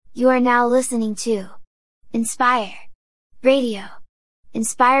You are now listening to Enspire Radio.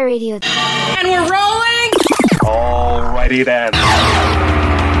 Enspire Radio. And we're rolling! Alrighty then.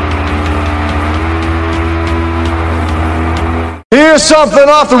 Here's something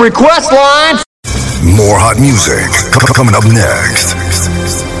off the request line. More hot music coming up next.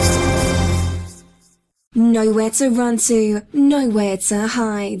 Nowhere to run to, nowhere to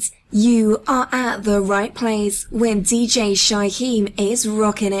hide. You are at the right place when DJ Shyeim is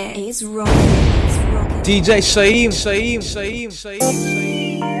rocking it. DJ Shyeim.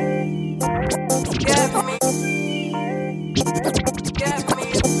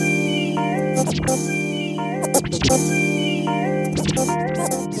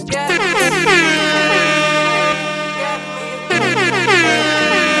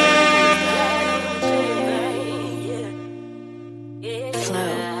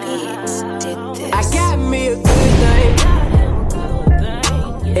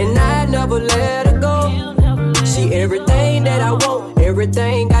 And I never let her go. She everything that I want,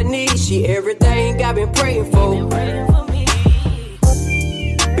 everything I need. She everything I've been praying for.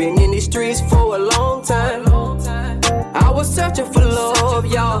 Been in these streets for a long time. I was searching for love,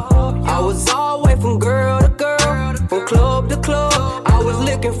 y'all. I was always from girl to girl, from club to club. I was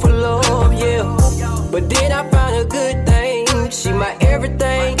looking for love, yeah. But then I found a good thing. She my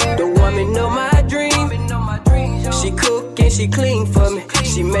everything, the woman of my dreams. She cook and she clean for me.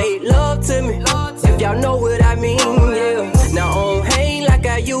 She made love to me, if y'all know what I mean, yeah. Now I don't hang like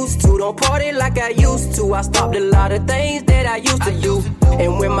I used to, don't party like I used to. I stopped a lot of things that I used to do.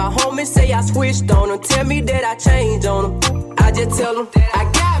 And when my homies say I switched on them, tell me that I changed on them, I just tell them I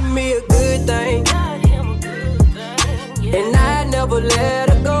got me a good thing. And I never let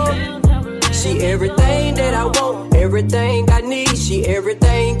her go. She everything that I want, everything I need. She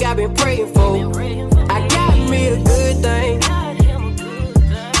everything I've been praying for. I got me a good thing.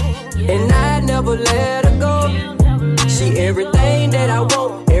 And I never let her go. She everything that I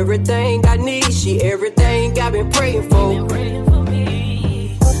want, everything I need. She everything I've been praying for.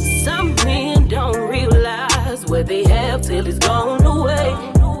 Some men don't realize what they have till it's gone away.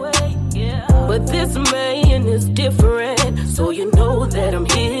 But this man is different, so you know that I'm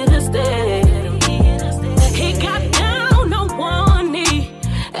here to stay. He got down on one knee,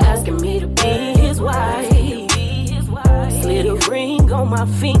 asking me to be his wife. Slid a ring on my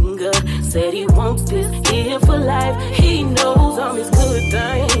finger, said he wants this here for life. He knows I'm his good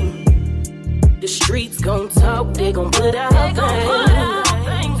thing. The streets gon' talk, they gon' put out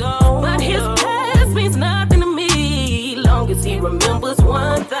things. But his past means nothing to me, long as he remembers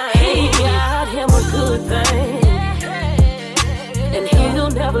one thing. He got him a good thing, and he'll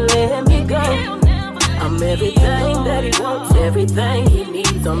never let me go. I'm everything that he wants, everything he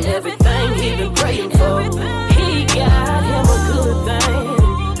needs. I'm everything he been praying for. He got him a good thing,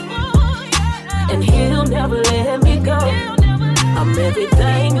 and he'll never let me go. I'm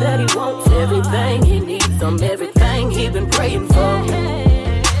everything that he wants, everything he needs. I'm everything he been praying for.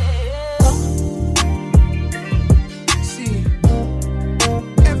 See,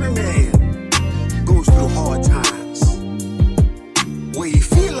 every man goes through hard times where you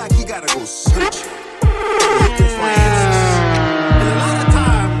feel like you gotta go searching, looking for answers. And a lot of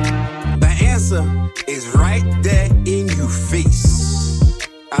time, the answer is right there in your face.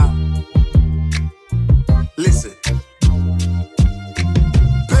 Listen,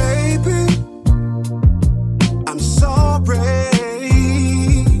 baby,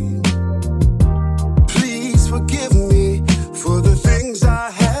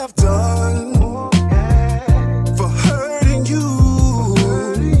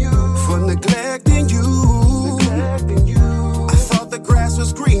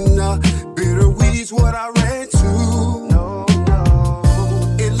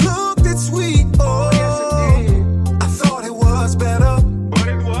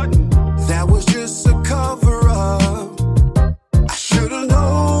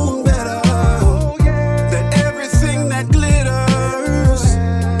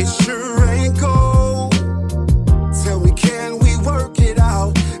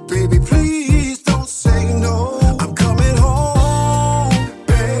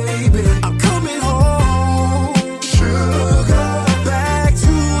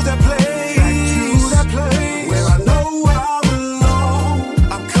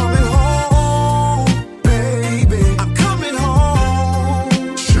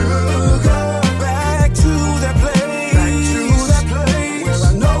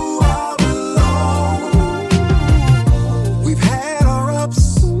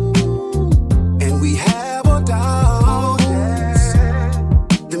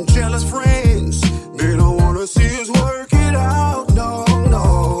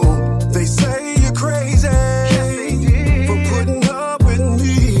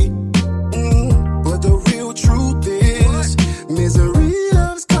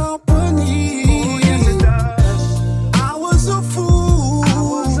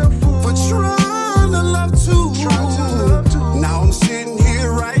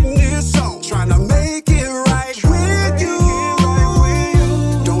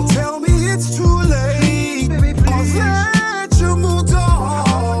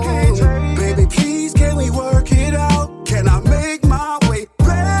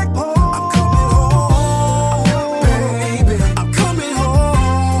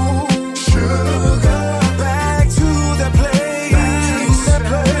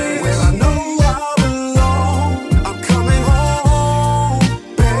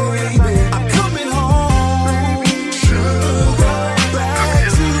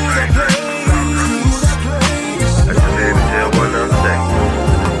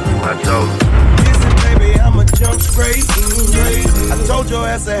 crazy. I told your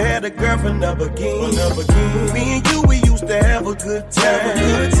ass I had a girlfriend up again. Me and you, we used to have a good time.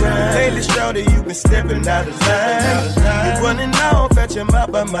 Lately, shorty, you been stepping out of line. You running off at your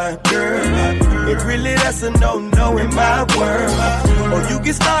mouth by my girl. It really, that's a no-no in my world. Oh, you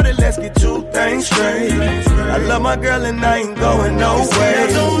get started, let's get two things straight. I love my girl and I ain't going nowhere. I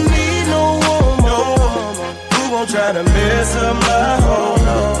don't need no woman who gon' try to mess up my home.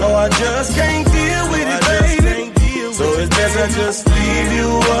 No, I just can't deal with it, baby. So it's best I just leave you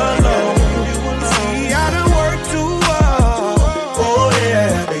alone. See, I done worked too hard. Oh yeah,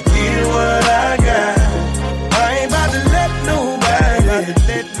 to get what I got. I ain't about to let nobody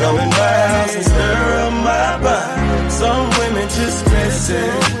come in my house and stir up my body. Some women just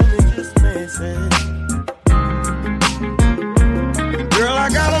messing. Girl, I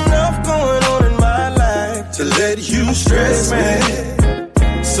got enough going on in my life to let you stress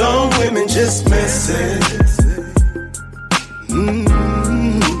me. Some women just messing.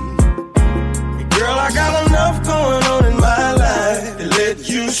 Girl, I got enough going on in my life to let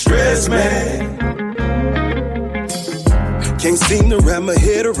you stress me. Can't seem to wrap my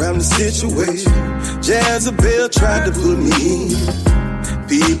head around the situation. Jezebel tried to put me in.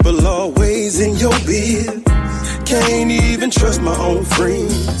 People always in your bed. Can't even trust my own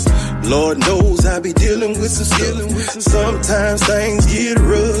friends. Lord knows I be dealing with some stuff. Sometimes things get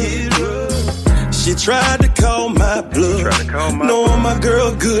rough. She tried to call my bluff. Knowing my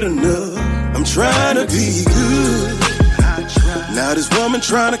girl good enough. I'm trying to be good. Now this woman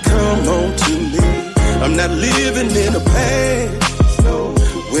trying to come on to me. I'm not living in the past.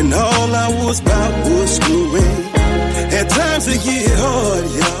 When all I was about was screwing. Had times to get hard,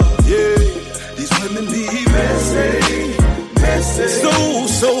 y'all. Yeah, these women be messy. So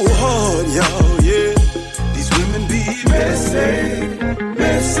hard, y'all. Yeah, these women be messy.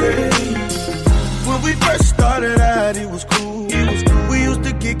 When we first started out, it was cool. We used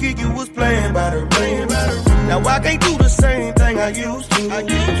to kick it, you was playing by the ring. Now I can't do the same thing I used to.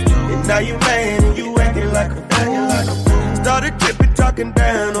 And now you mad and you acting like a fool. Started tripping, talking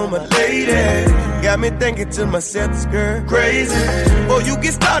down on my lady. Got me thinking to myself, this girl crazy. Before you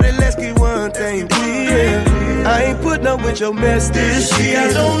get started, let's get one thing clear. I ain't putting up with your mess this year.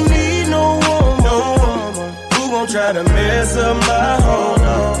 I don't need no woman who gon' try to mess up my home.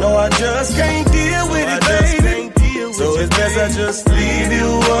 No, I just can't deal with it, baby. So it's best I just leave you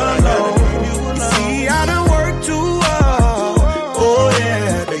alone. See, I done worked too hard. Oh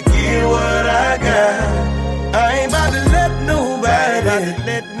yeah, to get what I got. I ain't about to let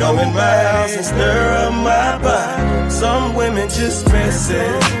nobody come in my house and stir up my body. Some women just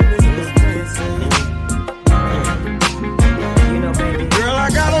messing. Girl, I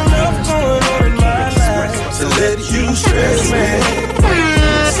got enough going on in my life to let you stress me.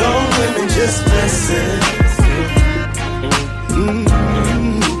 Some women just messing.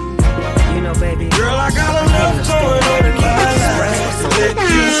 Baby. Girl, I got enough going on in my life to let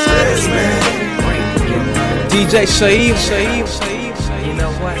you stress me. DJ Shyeim. You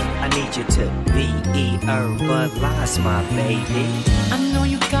know what? I need you to verbalize, my baby. I know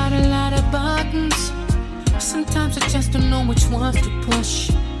you got a lot of buttons. Sometimes I just don't know which ones to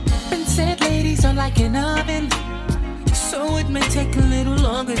push. Been said ladies are like an oven, so it may take a little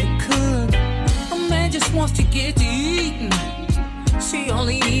longer to cook. A man just wants to get to eating. See, all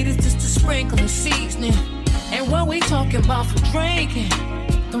he need is just to sprinkle the seasoning. And what we talking about for drinking?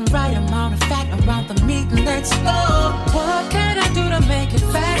 The right amount of fat around the meat, and let's go. What can I do to make it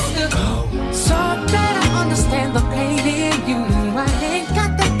faster? So that I understand the pain in you. I ain't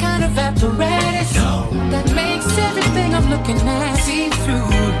got that kind of apparatus that makes everything I'm looking at see through.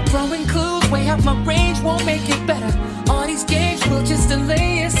 Throwing clues way out my range won't make it better. All these games will just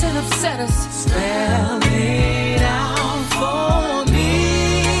delay us and upset us. Spell it out for me.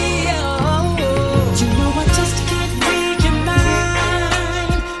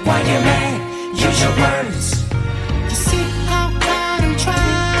 Why you mad? Use your words. You see how hard I'm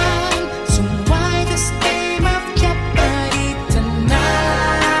trying. So why this game of Jeopardy tonight?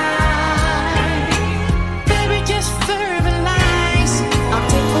 Baby, just verbalize. I'll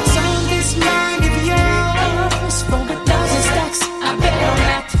take what's on this mind of yours. For 1,000 stacks, I bet on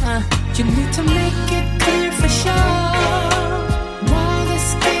that. You need to make it clear for sure. Why this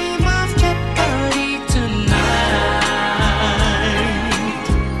game of Jeopardy tonight?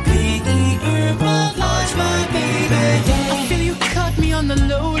 I feel you cut me on the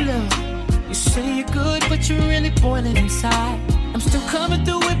low. You say you're good, but you're really boiling inside. I'm still coming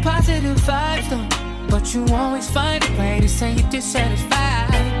through with positive vibes though, but you always find a way to say you're dissatisfied.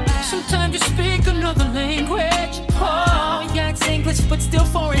 Sometimes you speak another language. Oh, yeah, it's English, but still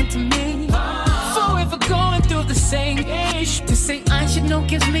foreign to me. Forever going through the same age. To say I should know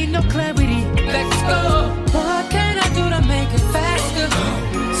gives me no clarity. Let's go. What can I do to make it faster?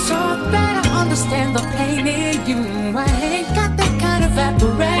 So that I understand the pain in you. I ain't got that kind of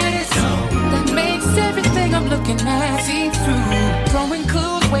apparatus that makes everything I'm looking at see through. Throwing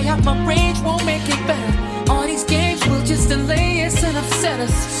clues way out my range won't make it better. All these games will just delay us and upset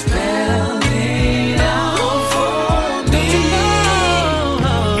us. Spell it out for me. You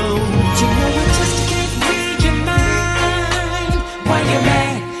know I just can't read your mind. Why you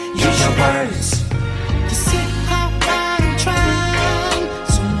mad? Use your words. You see how I'm trying.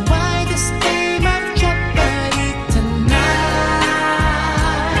 So why this game of Jeopardy tonight?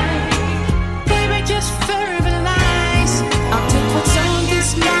 Baby, just verbalize. I'll take what's on this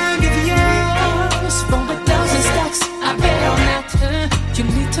mind of yours. From 1,000 stacks, I bet on that. You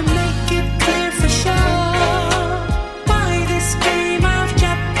need to make it clear for sure. Why this game of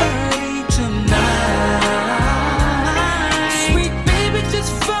Jeopardy tonight? Sweet baby,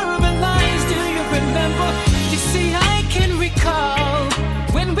 just verbalize. Do you remember? You see, I can recall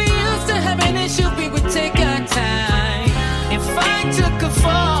when we used to have an issue, we would take our time. If I took a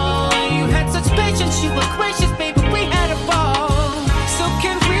fall, you had such patience, you were gracious, baby, we had a ball. So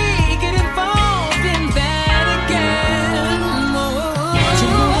can we get involved in that again? You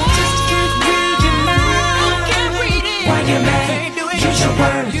know I just can't read your mind. Can't read it. Why you mad? Use your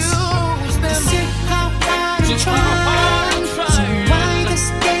words. Use them. See how I'm trying. So why this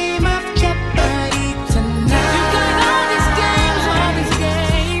game of Jeopardy tonight? You got all these games.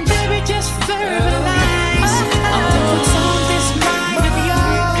 Baby, just verbalize. I'll take what's on this mind of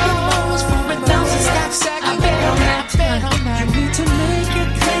yours. For 1,000 stacks, I bet on that. You need to make it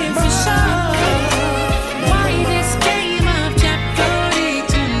clear for sure. Why this game of Jeopardy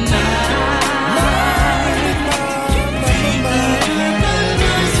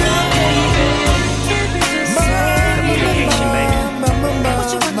Communication, baby. What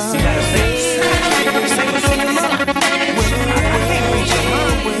you wanna say? You gotta say it. Say what you want. I can't read your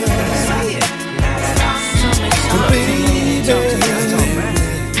mind. You gotta say it.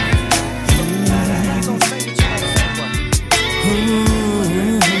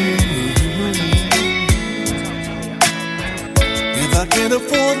 If I can't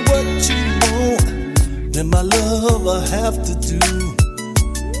afford what you want, then my love I have to do.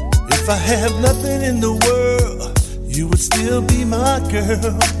 If I have nothing in the world, you would still be my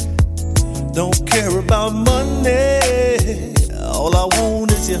girl. Don't care about money, all I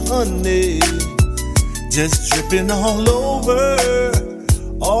want is your honey. Just dripping all over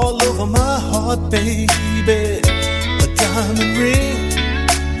my heart, baby. A diamond ring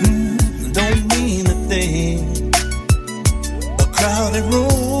don't mean a thing. A crowded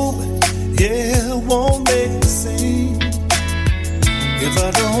room, yeah, won't make the same. If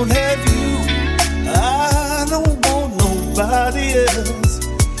I don't have you, I don't want nobody else.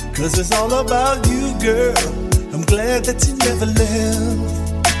 'Cause it's all about you, girl. I'm glad that you never left.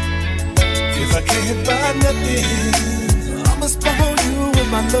 If I can't buy nothing, I'ma spoil you with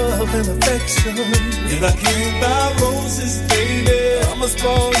my love and affection. If I can't buy roses, baby, I'ma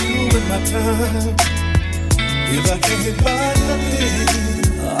spoil you with my time. If I can't buy nothing,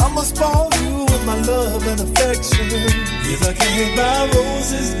 I'ma spoil you with my love and affection. If I can't buy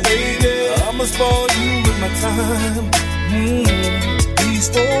roses, baby, I'ma spoil you with my time. These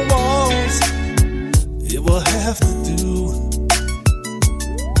 4 walls, it will have to do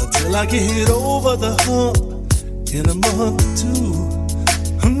until I get over the hump in a month or 2.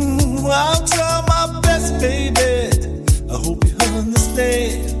 I'll try my best, baby. I hope you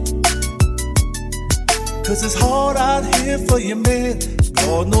understand. 'Cause it's hard out here for you, man.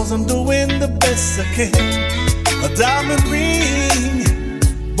 God knows I'm doing the best I can. A diamond ring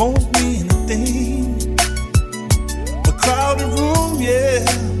won't mean a thing. A crowded room, yeah,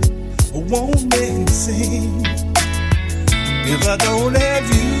 won't make me sing. If I don't have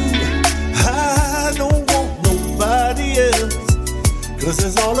you, I don't want nobody else. 'Cause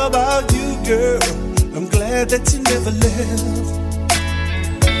it's all about you, girl. I'm glad that you never left.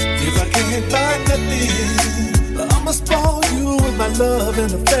 If I can't buy nothing, I'ma spoil you with my love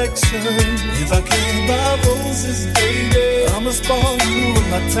and affection. If I can't buy roses, baby, I'ma spoil you with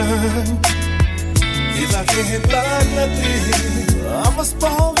my time. If I can't buy nothing, I'ma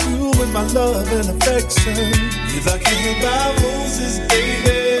spoil you with my love and affection. If I can't buy roses,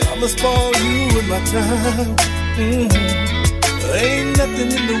 baby, I'ma spoil you with my time. Ain't nothing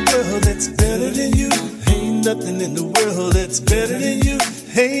in the world that's better than you. Ain't nothing in the world that's better than you.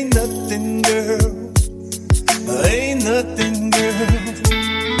 Ain't nothing, girl. Ain't nothing, girl.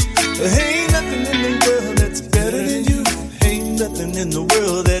 Ain't nothing in the world that's better than you. Ain't nothing in the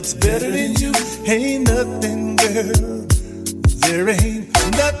world that's that's better than you. Ain't nothing, girl. There ain't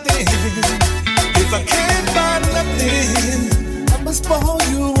nothing. If I can't find nothing, I must spoil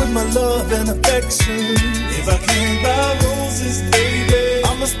you with my love and affection. If I can't buy roses, baby,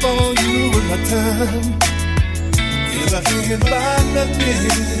 I must spoil you with my time. If I can't buy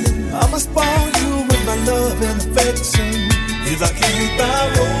nothing, I must spoil you with my love and affection. If I can't buy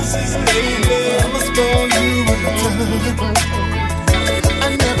roses, baby, I must spoil you with my time. I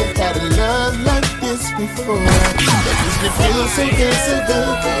never had a love like this before. That makes me feel so good, so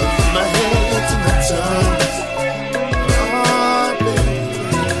good. From my head to my toes. Oh, baby,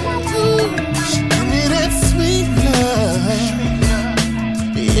 give me that sweet love.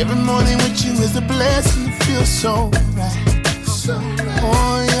 Every morning with you is a blessing. It feels so right.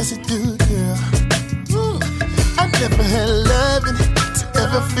 Oh, yes it do, girl. I never had loving to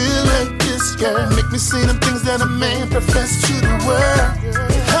ever feel like this, girl. Make me say them things that a man profess to the world.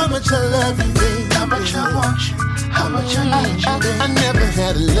 How much I love you, baby. How much I want you. How much I need you, baby. I never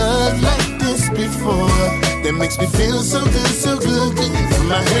had a love like this before. That makes me feel so good, so good, good. From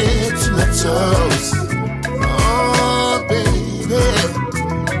my head to my toes. Oh, baby,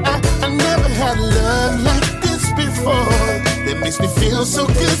 I never had a love like this before. That makes me feel so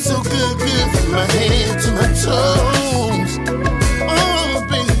good, so good, good. From my head to my toes. Oh,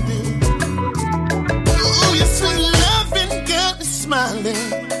 baby. Oh, your sweet loving got me smiling.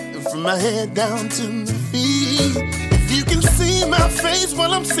 From my head down to my feet. If you can see my face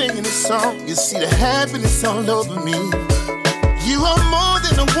while I'm singing this song, you see the happiness all over me. You are more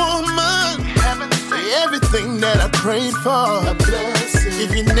than a woman. Everything that I prayed for.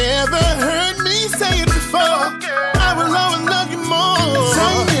 If you never heard me say it before, I will always love you more.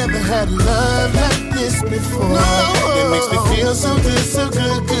 I never had love like this before. No. It makes me feel so good, so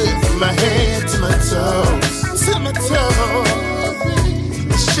good, good. From my head to my toes. To my toes.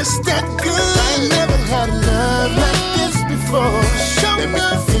 It's just that good. I never had love like this before. That makes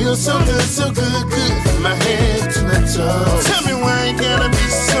me feel so good, so good, good. From my head to my toes. Tell me why you gotta be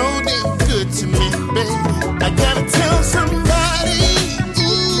so damn good to me, baby. I gotta tell somebody.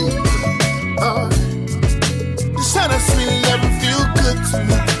 Oh, just how that sweet love will feel good to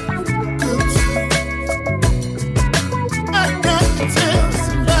me. Good to me. I gotta tell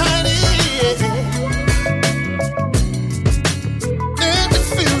somebody. And it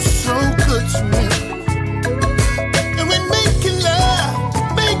feels so good to me. And we're making love,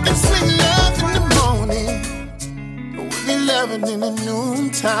 making sweet love in the morning. We'll be loving in the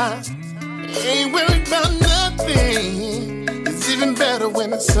noontime. Ain't worried about nothing. It's even better when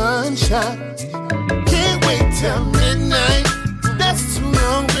the sun shines. Can't wait till midnight. That's too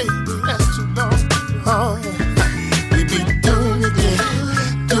long, baby. That's too long. Oh, yeah. We be doing it again,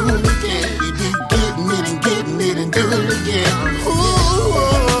 doing it again. We be getting it and doing it again. Ooh,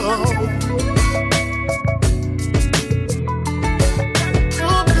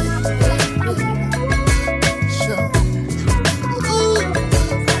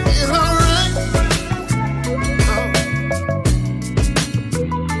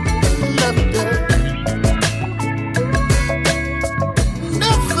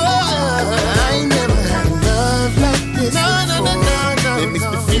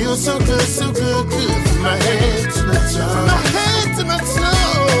 so good, so good, good. From my head to my toes. From my head to my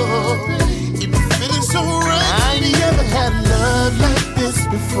toes. It be feeling so right. I ain't never had love like this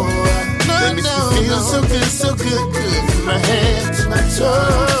before. No, that makes me feel so good, so good, good. From my head to my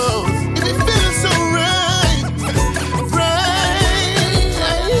toes. It be feeling so right. Right,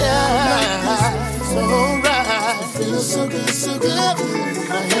 yeah. So right. It feels so good, so good. From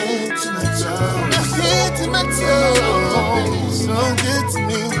my head to my toes. My head to my toes. So good to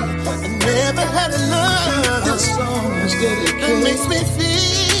me. Never had a love. This song is dedicated. It makes me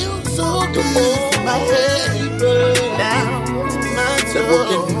feel so good. From my head down to my toes.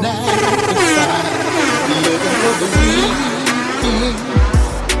 Working 9 to 5, living for the weekend.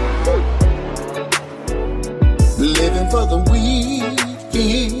 Living for the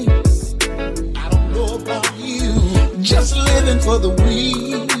weekend. I don't know about you. Just living for the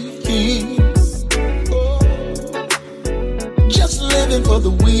weekend. Just living for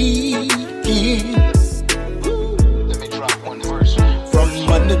the weekend. Let me drop one verse. From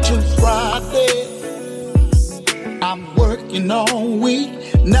Monday to Friday, I'm working all week.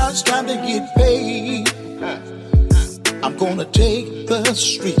 Now it's time to get paid. I'm gonna take the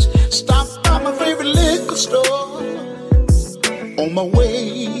streets, stop by my favorite liquor store. On my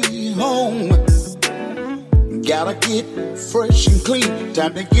way home, gotta get fresh and clean.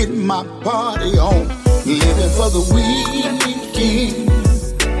 Time to get my party on. Living for the weekend.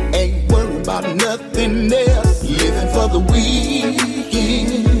 Ain't worried about nothing else. Living for the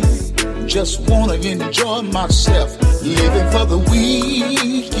weekend. Just wanna enjoy myself. Living for the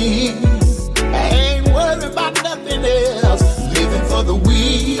weekend. I ain't worried about nothing else. Living for the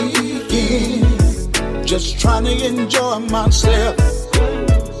weekend. Just trying to enjoy myself.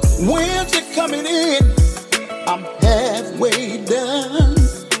 When's it coming in? I'm halfway done.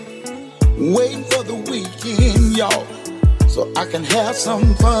 Waiting for the weekend, y'all, so I can have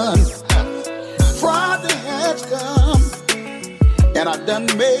some fun. Friday has come, and I done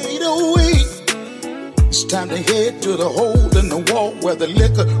made a week. It's time to head to the hole in the wall where the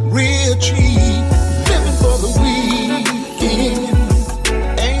liquor real cheap. Living for the weekend.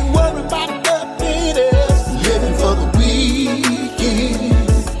 Ain't worried about nothing else. Living for the weekend.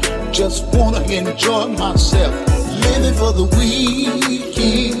 Just wanna enjoy myself. Living for the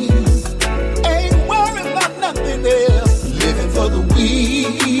weekend. Ain't worried about nothing else. Living for the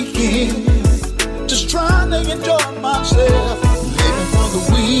weekend. Just trying to enjoy myself. Living for the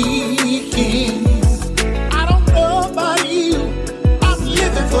weekend. I don't know about you. I'm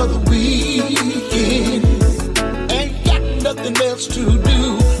living for the weekend. Ain't got nothing else to do.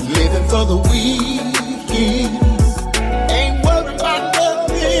 Living for the weekend. Ain't worried about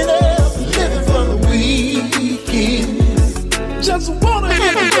nothing else. Living for the weekend. Just wanna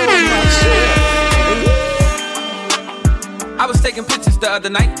enjoy myself. I was taking pictures the other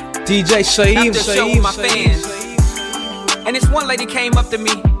night. DJ Shyeim, after show with my fans. And this one lady came up to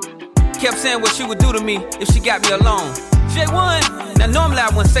me, kept saying what she would do to me if she got me alone. J1, now normally I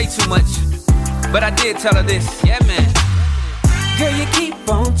wouldn't say too much, but I did tell her this. Yeah, man. Girl, you keep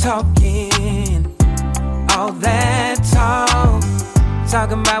on talking, all that talk,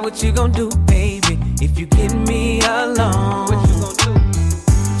 talking about what you gon' do, baby, if you get me alone. What you gon' do?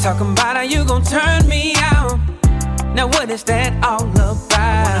 Talking about how you gon' turn me out. Now what is that all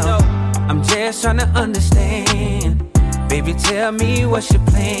about? I'm just trying to understand. Baby, tell me what's your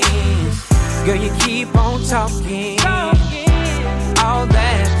plans. Girl, you keep on talking, all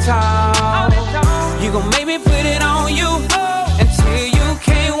that talk. You gon' make me put it on you until you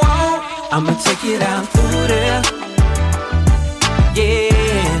can't walk. I'ma take it out through there.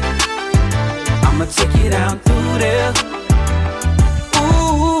 Yeah, I'ma take it out through there.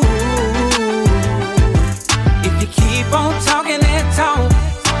 Ooh, if you keep on talking that talk,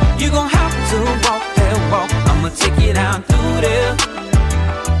 you gon' have to walk that walk. I'ma take it out through there.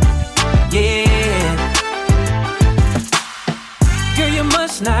 Yeah. Girl, you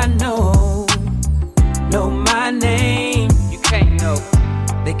must not know my name. You can't know.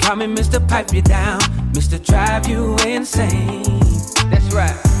 They call me Mr. Pipe You Down, Mr. Drive You Insane. That's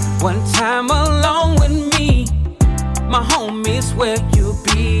right. One time along with me, my homies where you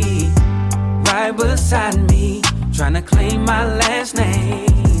be, right beside me, tryna claim my last name.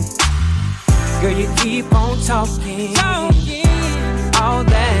 Girl, you keep on talking, all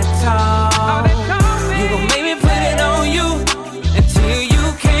that talk. You gon' make me put it on you until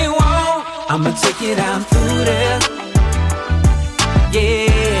you can't walk. I'ma take it out through there.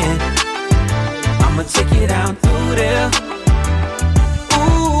 Yeah, I'ma take it out through there.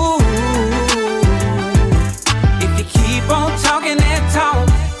 Ooh, if you keep on talking that talk,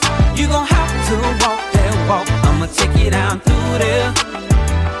 you gon' have to walk that walk. I'ma take it out through there.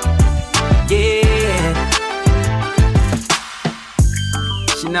 Yeah.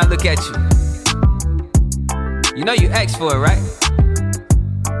 See, now look at you. You know you asked for it, right?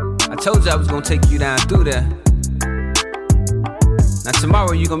 I told you I was gonna take you down through there. Now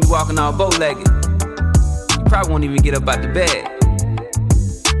tomorrow you gonna be walking all bow-legged. You probably won't even get up out the bed.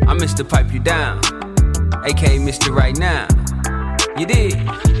 I'm Mr. Pipe You Down, aka Mr. Right Now. You did.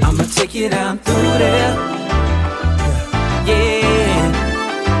 I'ma take you down through there. Yeah.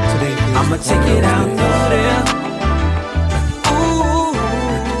 I'ma take it out through there. Ooh.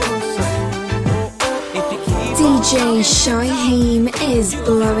 DJ Shyeim is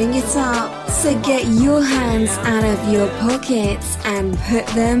blowing it up, so get your hands out of your pockets and put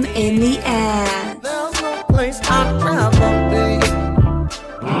them in the air. There's no place I'd rather be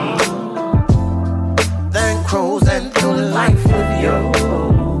than cruising through life with you.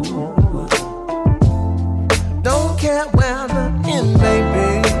 Don't care where the end may be.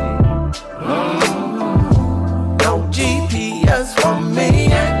 No GPS for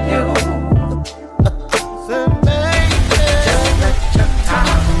me and you. So baby, just let your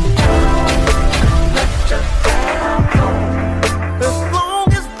time go. Let your time go. As long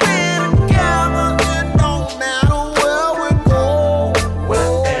as we're together, it don't matter where we're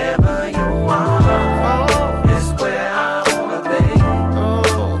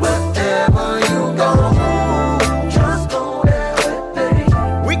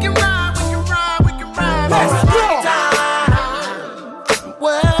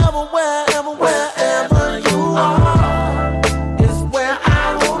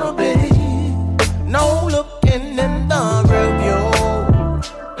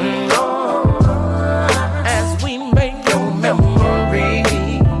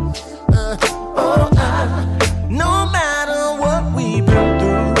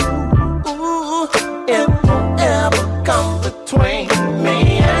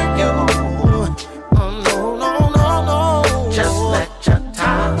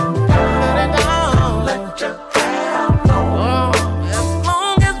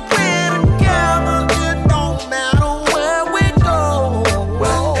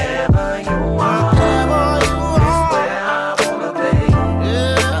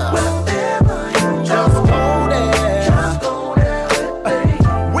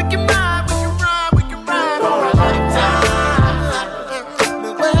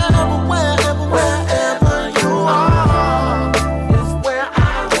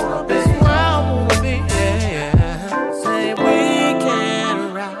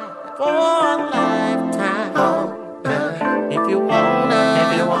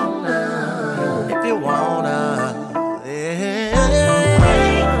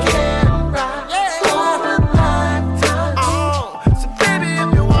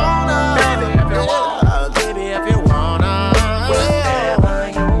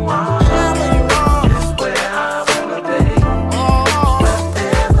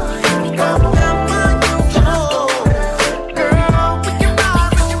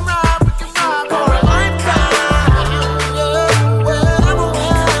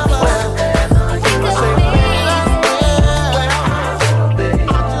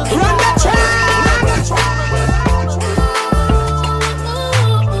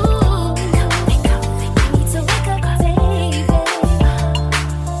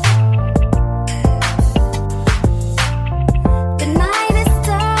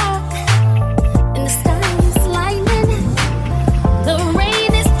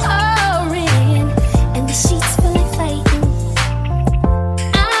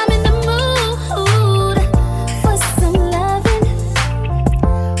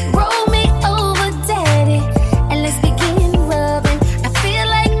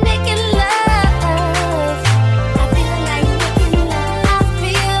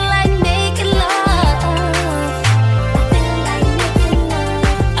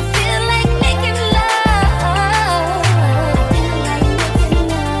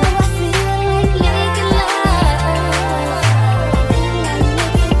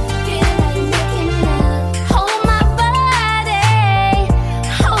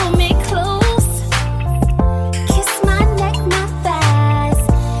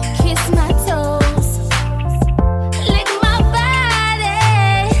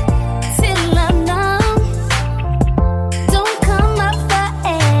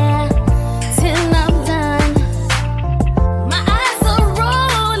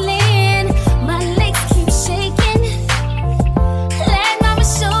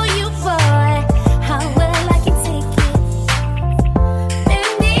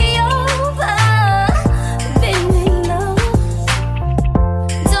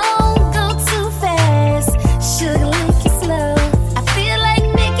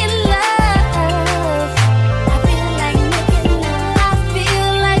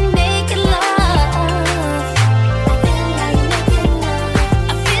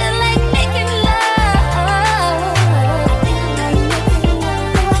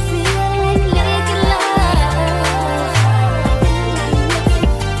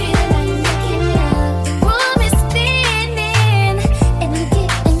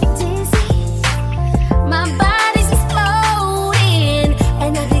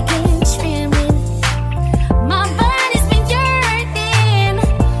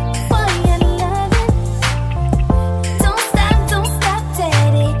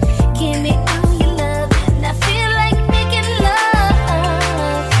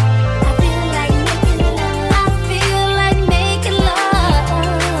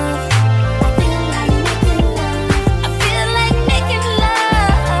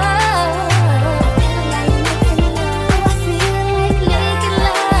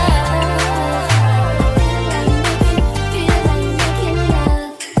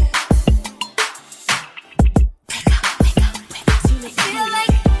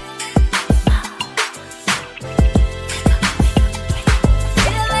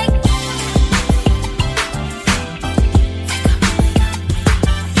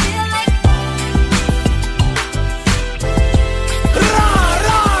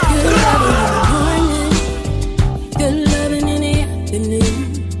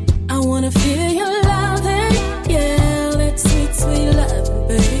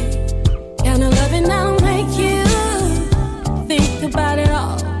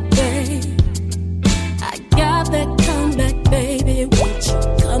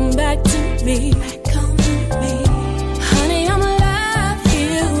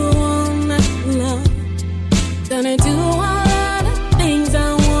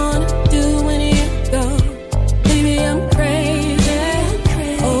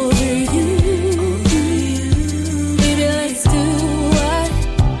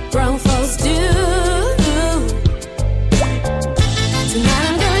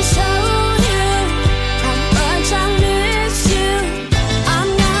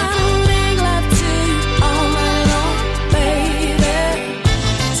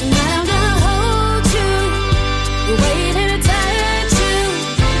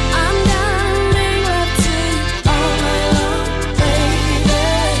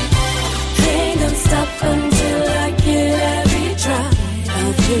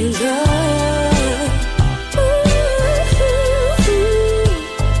love. Ooh.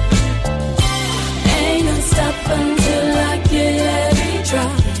 Ain't gonna stop until I get every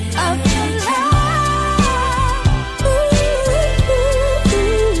drop of your love. Ooh.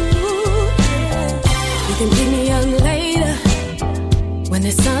 You can pick me up later when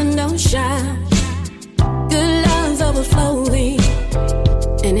the sun don't shine. Good love's overflowing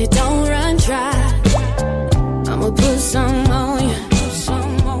and it don't run dry. I'ma put some on you.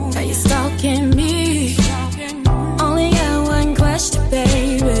 Are you stalking me? Only got one question,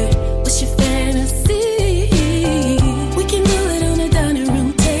 baby. What's your fantasy? We can do it on the dining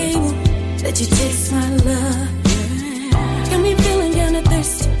room table. Let you taste my love. Got me feeling kinda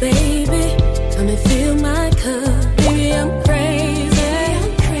thirsty, baby. Come and fill my cup. Baby, I'm crazy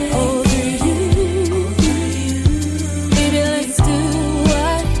over you. Baby, let's do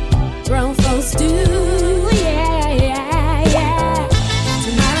what grown folks do.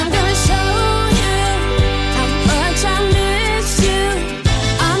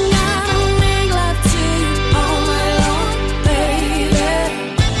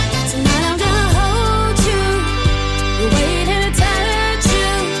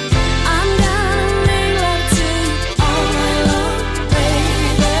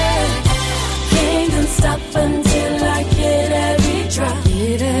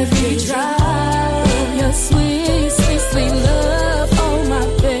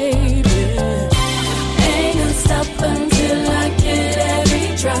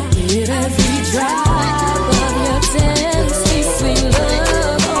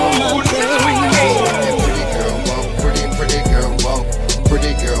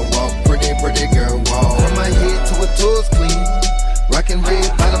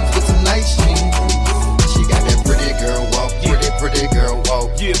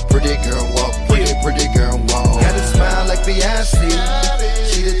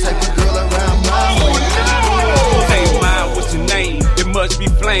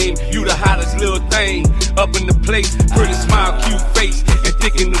 You the hottest little thing up in the place. Pretty smile, cute face, and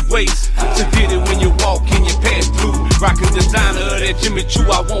thick in the waist. So get it when you walk in your pass through. Rockin' designer of that Jimmy Choo,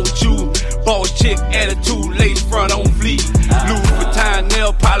 I want you. Boss chick, attitude, lace front on fleek. Louis Vuitton,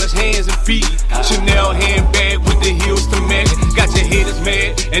 nail polish, hands and feet. Chanel handbag with the heels to match. Got your haters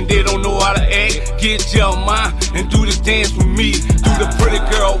mad and they don't know how to act. Get your mind and do this dance with me. Do the pretty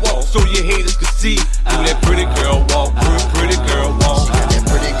girl walk so your haters can see. Do that pretty girl walk, pretty girl walk.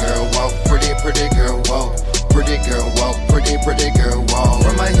 Pretty girl walk, pretty girl walk, pretty girl walk, pretty girl walk.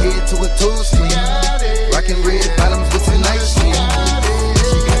 From my head to her toes clean, rockin' red bottoms with some nice jeans.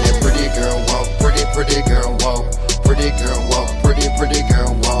 She got that pretty girl walk, pretty girl walk, pretty girl walk, pretty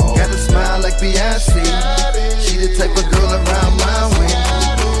girl walk. Got a smile like Beyonce, she the type of girl around my way.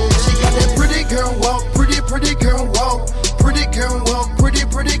 She got that pretty girl walk, pretty girl walk, pretty girl walk, pretty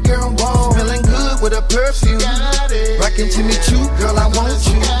girl walk. Smelling good with a perfume, rockin' Jimmy Choo, girl I want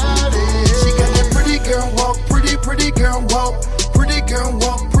you. She got that pretty girl walk, pretty girl walk, pretty girl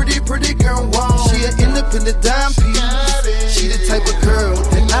walk, pretty girl walk. She an independent dime piece, she the type of girl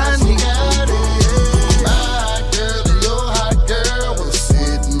that I need. My hot girl and your hot girl was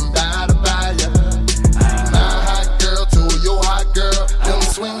sitting by the fire. My hot girl to your hot girl, them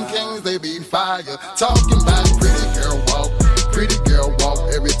swing kings they be fire. Talking about pretty girl walk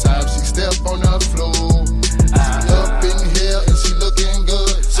every time she step on the floor. Up in here and she looking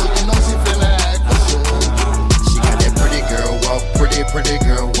good, so you know she finna act for sure. She got that pretty girl walk, pretty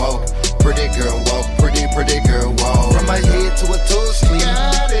girl walk, pretty girl walk, pretty girl walk. From my head to her toes clean,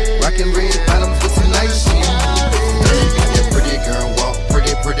 rockin' red bottoms with some nice jeans. She got that pretty girl walk,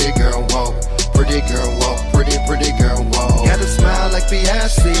 pretty girl walk, pretty girl walk, pretty girl walk. Got a smile like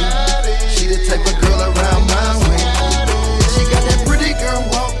Beyonce, she the type of girl around my way. She got that pretty girl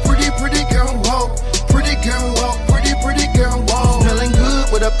walk, pretty girl walk, pretty girl walk, pretty girl walk. Smelling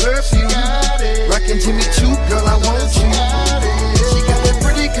good with a perfume, rockin' Jimmy Choo, girl I want you. She got that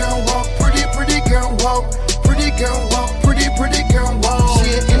pretty girl walk, pretty girl walk, pretty girl walk, pretty girl walk.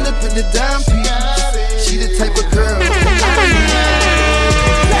 She an independent dime piece, she the type of girl.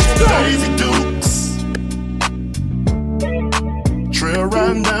 Crazy Dukes, trail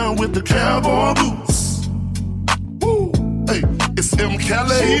riding down with the cowboy boots. Woo, hey, it's M.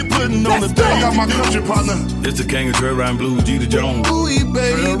 Calais putting on the day. I got my country partner. It's the king of trail riding blues, Jeter Jones. Ooh,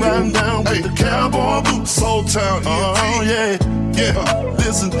 baby, trail riding down with the cowboy boots. Soul Town, oh yeah, yeah.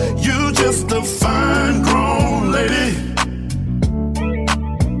 Listen, you just a fine grown lady,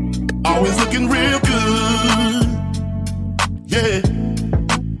 always looking real good. Yeah.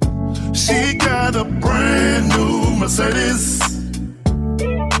 She got a brand new Mercedes,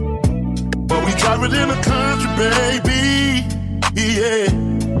 but we drive it in the country, baby. Yeah.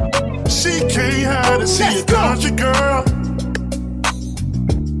 country girl.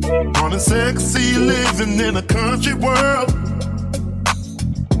 Born and sexy, living in a country world.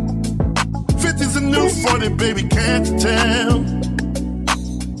 50's a new 40, baby, can't you tell?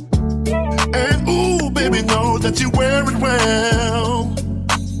 And ooh, baby, know that you wear it well.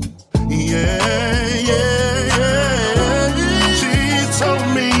 Yeah, yeah, yeah. She told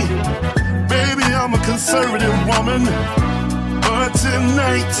me, baby, I'm a conservative woman, but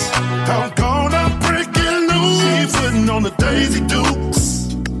tonight I'm gonna break it loose. She putting on the Daisy Dukes.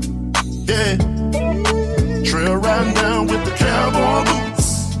 Yeah, trail riding down with the cowboy boots.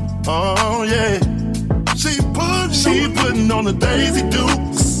 Oh yeah, she putting on the Daisy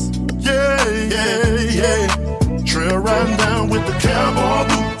Dukes. Yeah, yeah, yeah, trail riding down with the cowboy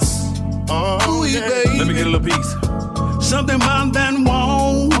boots. Oh yeah, baby. Let me get a little piece. Something about that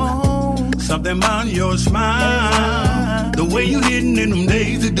walk, something about your smile, the way you hitting in them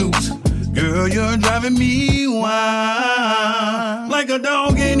Daisy Dukes. Girl, you're driving me wild, like a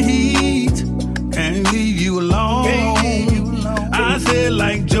dog in heat. Can't leave you alone. I said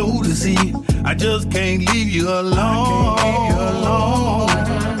like Jodeci, I just can't leave you alone.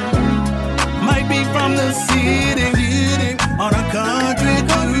 Might be from the city, on a country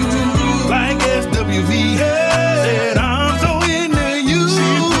cruise, like SWV. Said I'm so into you. She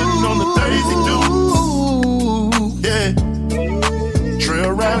putting on the Daisy Dukes. Yeah,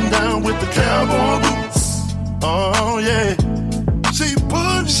 trail riding down with the cowboy boots. Oh yeah, she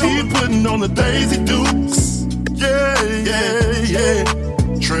putting on the Daisy Dukes. Yeah, yeah, yeah,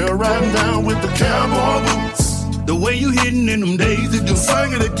 trail riding down with the cowboy boots. The way you hitting in them Daisy Dukes.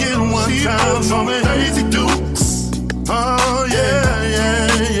 Sing it again one time for me. Daisy Dukes. Oh yeah, yeah,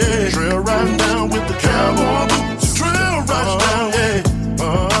 yeah, trail riding down with the cowboy boots. Trail riding down, yeah.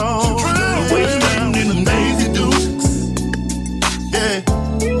 Oh, the way you hitting in them Daisy Dukes. Yeah,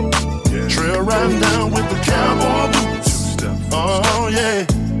 trail riding down with the cowboy boots. Oh yeah,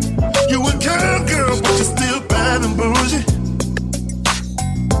 you a cowgirl, but you still bad and bougie.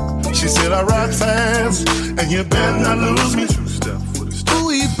 She said I ride fast, and you better not lose me.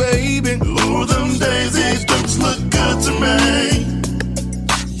 Ooh, baby, ooh, them Daisy Dukes look good to me.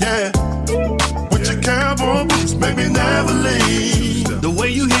 Yeah, with your cowboy boots, make me never leave. The way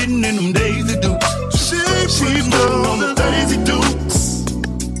you hitting in them Daisy Dukes. She putting on the Daisy Dukes.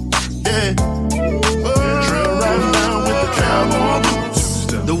 Yeah, trail riding down with the cowboy boots.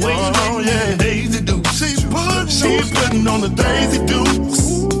 The way you hitting in them Daisy Dukes. She putting on the Daisy Dukes.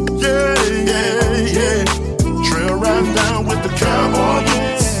 Yeah, yeah, yeah, trail riding down with the cowboy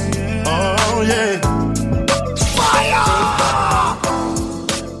boots. Oh yeah, fire!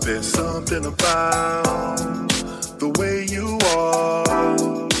 There's something about the way you are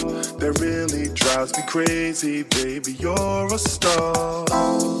that really drives me crazy, baby. You're a star,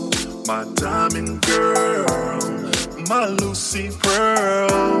 my diamond girl, my Lucy Pearl.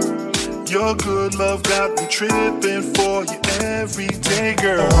 Your good love got me tripping for you every day,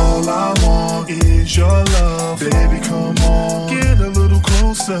 girl. All I want is your love, baby, come on. Get a little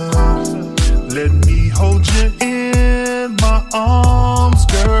closer, let me hold you in my arms,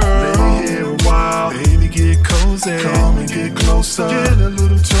 girl. Lay here a while, baby, get cozy. Come and get closer, get a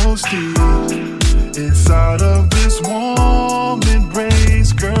little toasty inside of this warm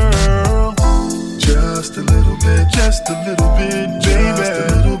embrace, girl. Just a little bit, just a little bit, baby. Just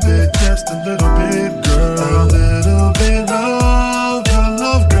a little bit, just a little bit, girl. A little bit of your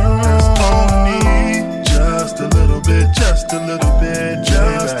love, girl. That's all I need. Just a little bit, just a little bit,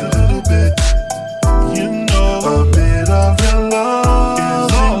 just a little bit. You know, a bit of your love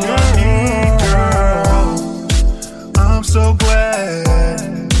is all I need, girl. I'm so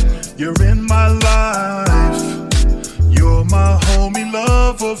glad you're in my life. You're my homie,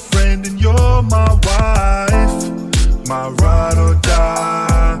 lover, friend, and you're my wife, my ride or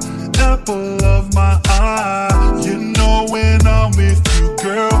die, apple of my eye. You know when I'm with you,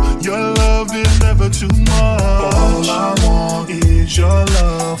 girl, your love is never too much. All I want is your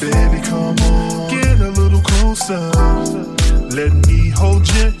love, baby, come on. Get a little closer, let me hold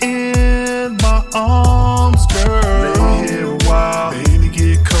you in my arms, girl. Lay here a while, baby,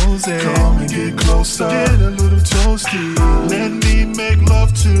 get cozy. Come and get closer, get a little toasty. Let me make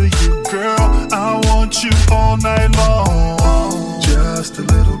love to you, girl. I want you all night long. Just a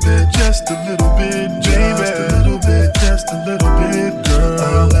little bit, just a little bit, baby. Just a little bit, just a little bit, girl.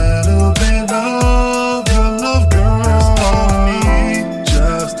 A little bit of your love, girl. That's all I need.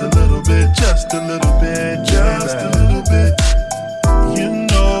 Just a little bit, just a little bit, just a little bit. You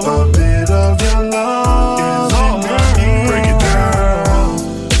know, a bit of your love is all I need. Break it down.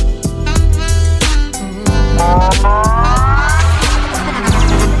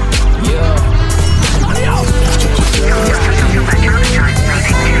 Yeah.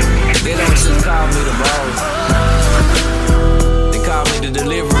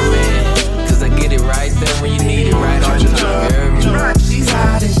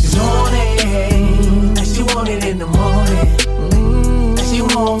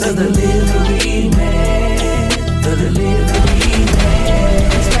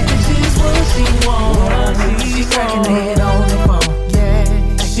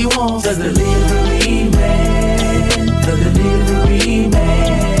 wants the delivery man. The delivery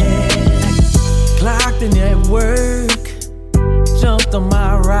man. Clocked in at work, jumped on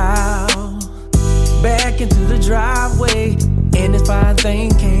my route, back into the driveway, and this fine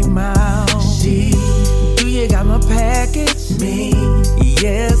thing came out. She, do you got my package? Me,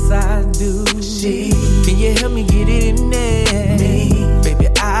 yes I do. She, can you help me get it in there? Me, baby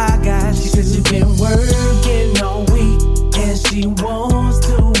I got you. She said she been working all week and she wants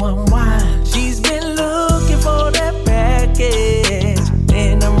to unwind. She's been looking for that package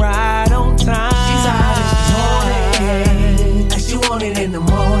and I'm right on time. She's out and she want it in the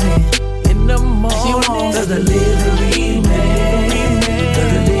morning. In the morning, she wants the delivery man. The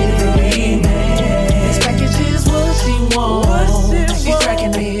delivery man. This package is what she wants. She's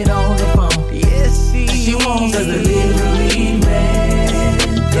tracking it on the phone. Yes, she wants the delivery man.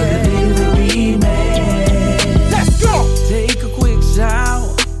 The delivery man. Let's go. Take a quick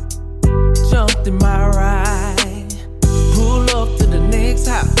shower, jumped in my ride, pull up to the next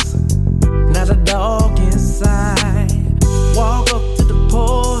house. Not a dog inside. Walk up to the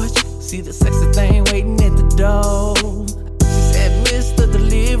porch, see the sexy thing waiting at the door. She said, Mr.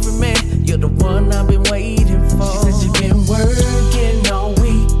 Delivery Man, you're the one I've been waiting for. She said she been working all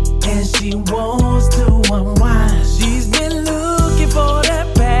week and she wants to unwind. She's been looking for that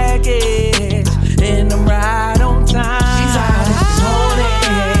package and I'm right on time. She's out this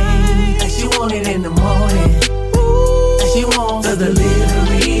morning and she want it in the morning. And she wants the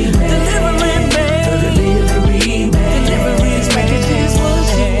delivery man. Delivery man. The delivery man. Delivery package is what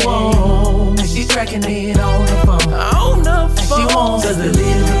she wants. And she's tracking it on the phone. On the phone. And she wants the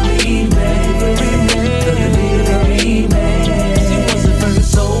delivery man. The delivery man. She wants it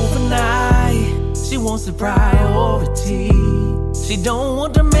first overnight. She wants the priority. She don't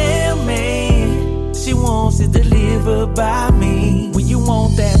want the mailman. She wants it delivered by me. When you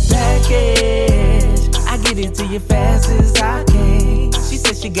want that package, I get it to you fast as I can. She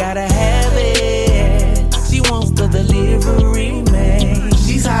said she gotta have it. She wants the delivery man.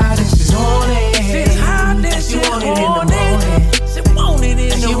 She's hot and she's on it. She's hot and she want it in the morning. She want it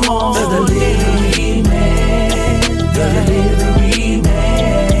in the morning. She wants the delivery man. The delivery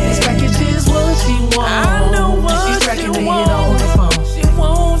man. This package is what she wants. I know what she's tracking it on the phone. She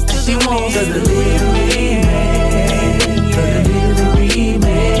wants the delivery man. The delivery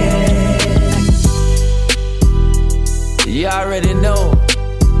man. You already know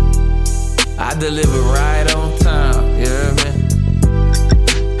I deliver right on time. You hear me?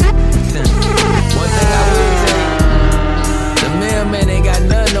 One thing I will tell you, the mailman ain't got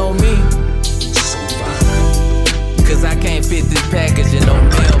nothing on me. Cause I can't fit this package in no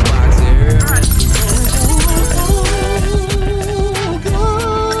mailbox. You hear me?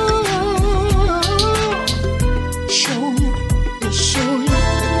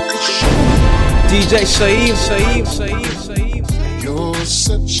 DJ Shyeim. You're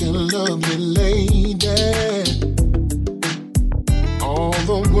such a lovely lady. All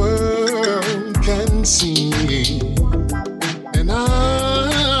the world can see. And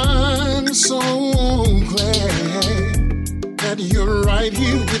I'm so glad that you're right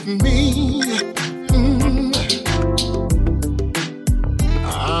here with me.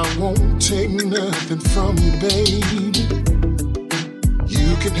 I won't take nothing from you, baby.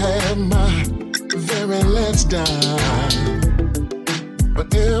 You can have my very last dime.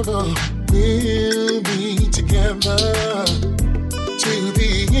 Forever we'll be together to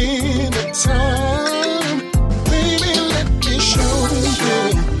the end of time. Baby, let me show you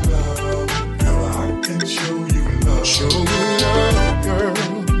love. Girl, I can show you love. Show you love, girl.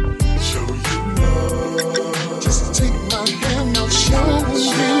 Show you love. Just take my hand, I'll show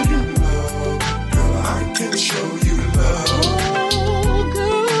you love. Girl, I can show you love.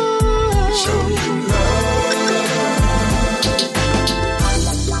 Show you love.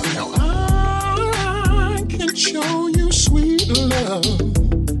 Now I can show you sweet love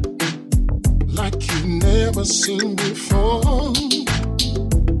like you've never seen before.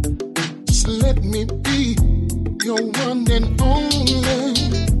 Just let me be your one and only,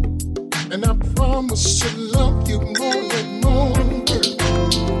 and I promise to love you more and more.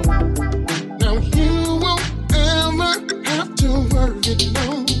 Now you won't ever have to worry, no.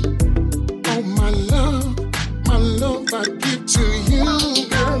 My love I give to you,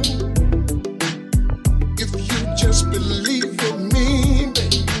 girl. If you just believe in me,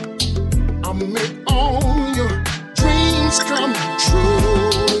 baby, I'll make all your dreams come true.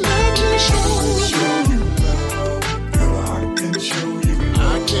 Let me show you love, girl. I can show you love.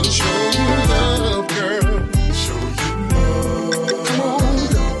 I can show you love, girl. Show you love.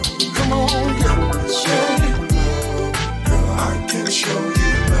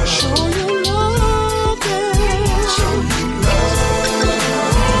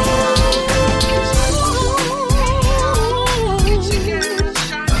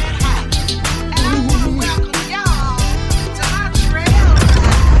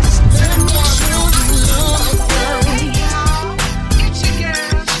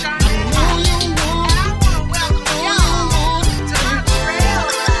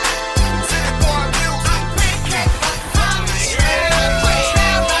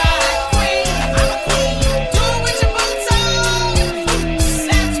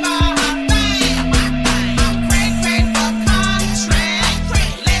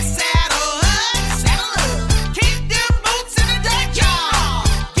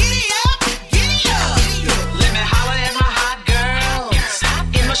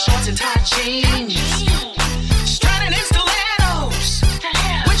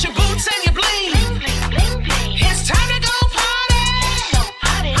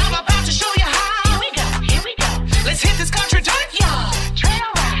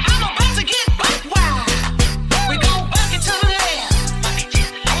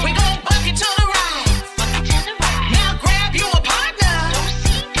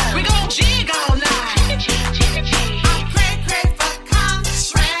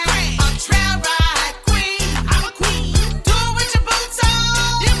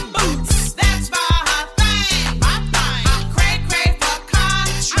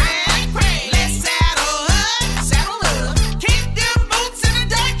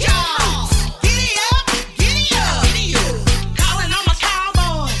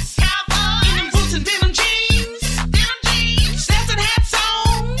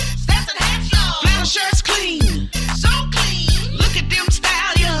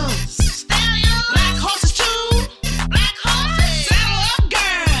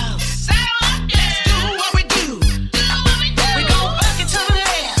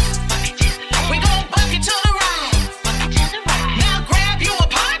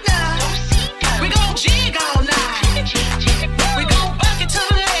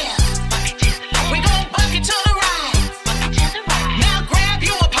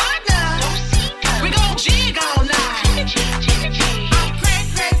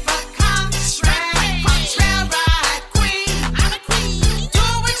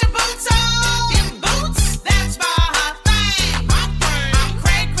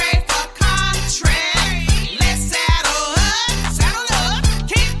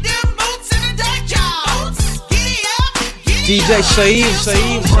 DJ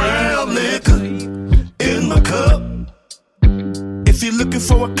Shyeim. Brown liquor in my cup. If you're looking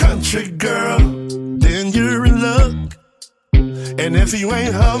for a country girl, then you're in luck. And if you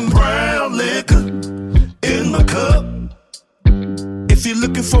ain't her, brown liquor in my cup. If you're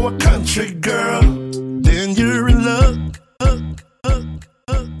looking for a country girl, then you're in luck.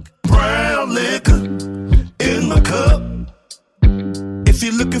 Brown liquor in my cup. If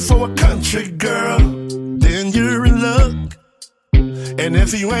you're looking for a country girl, then you're in luck. And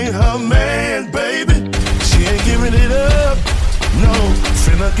if you ain't her man, baby, she ain't giving it up. No,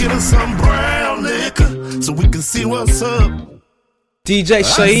 finna get her some brown liquor so we can see what's up. DJ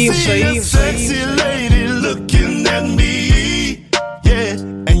Shyeim. I see a sexy lady looking at me, yeah,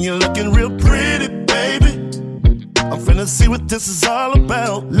 and you're looking real pretty, baby. I'm finna see what this is all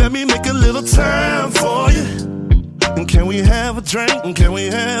about. Let me make a little time for you. And can we have a drink? And can we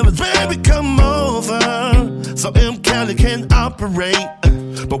have a baby? Come over so M. Cali can operate.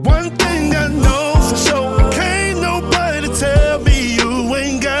 But one thing I know for sure, can't nobody tell me you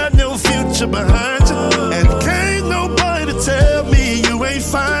ain't got no future behind you. And can't nobody tell me you ain't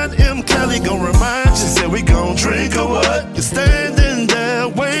fine. M. Cali gon' remind you. Said we gon' drink or what? You're standing there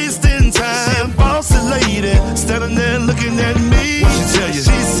wasting time. See a bossy lady standing there looking at me. What she tell you?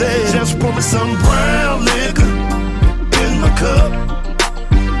 She said just pour me some brown liquor in my cup.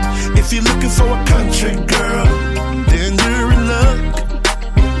 If you're looking for a country girl, then you're in luck.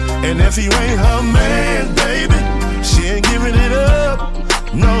 And if you ain't her man, baby, she ain't giving it up.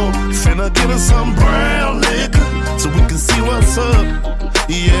 No, finna get her some brown liquor so we can see what's up.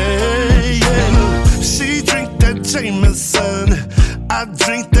 Yeah. She drink that Jameson, I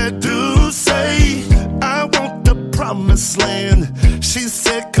drink that Douce. I want the promised land. She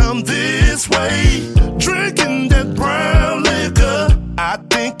said come this way. Drinking that brown liquor, I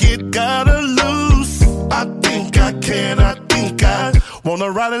think it gotta loose. I think I can, I think I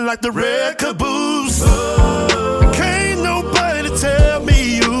wanna ride it like the red caboose. Can't nobody tell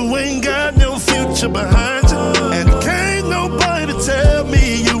me you ain't got no future behind you. And can't nobody tell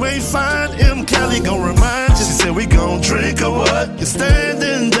me you ain't fine. M. Cali gon' remind you. She said we gon' drink or what? You're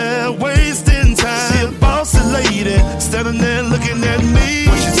standing there wasting time. See a bossy lady standing there looking at me.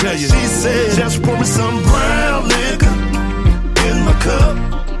 What she tell you? She said just pour me some brown liquor in my cup.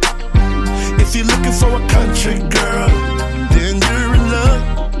 If you're looking for a country girl, then you're in luck.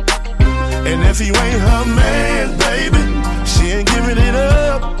 And if you ain't her man, baby, she ain't giving it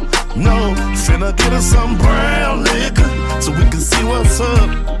up. No, finna get her some brown liquor so we can see what's up.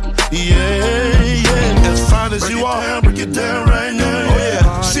 Yeah. As fine as you are, break it down right now. Oh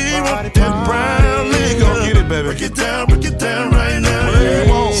yeah, she want that brown liquor. Go get it, baby. Break it down right now.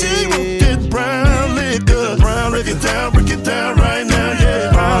 Yeah. She want that brown liquor. Break it down right now.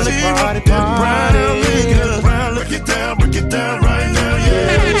 Yeah. She want that brown liquor. Break it down right now.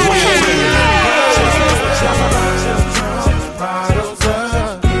 Yeah. Bottles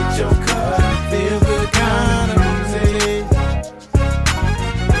up, get your cup, feel good kind of music.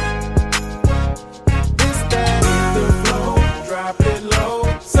 It's that in the flow, drop it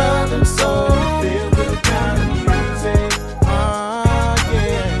low, southern soul, feel good kind of music.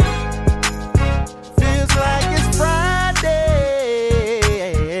 Yeah. Feels like it's Friday,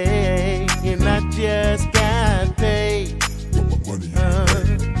 and I just got paid.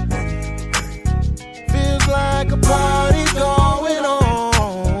 Feels like a party going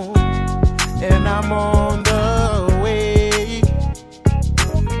on, and I'm on the way.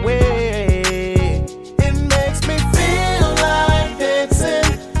 It makes me feel like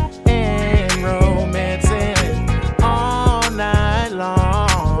dancing and romancing all night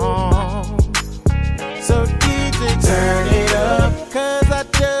long. So DJ, turn it up, 'cause I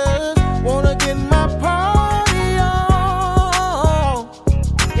just wanna get my party on.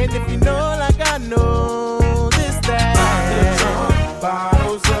 And if you know like I know this, that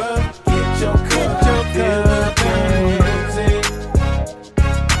bottles up, get your cup, feel the music.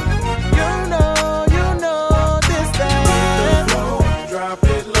 You know this, that drop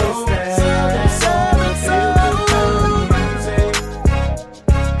it low, see,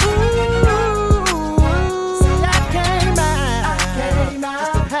 I came out just to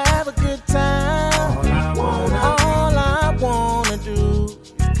have a good time. All I wanna do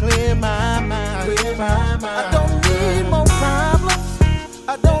is clear my mind. I don't need more problems.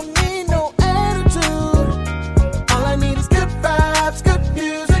 I don't need no attitude. All I need is good vibes, good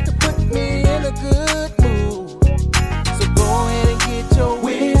music to put me in a good mood. So go ahead and get your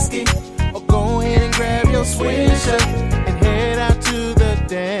whiskey, or go ahead and grab your swisher and head out to the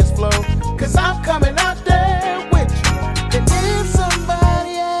dance floor, 'cause I'm coming out there with you. And if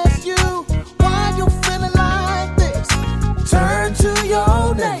somebody asks you why you feeling like this,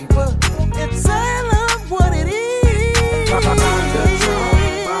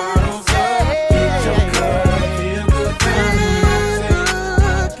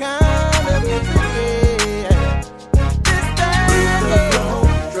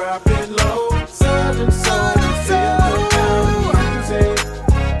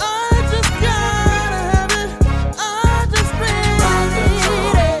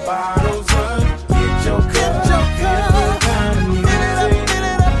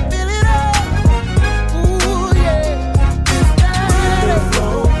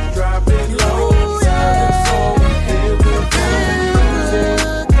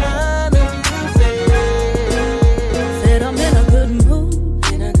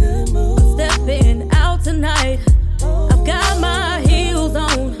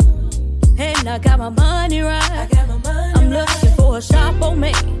 I got my money right. I'm looking for a shop on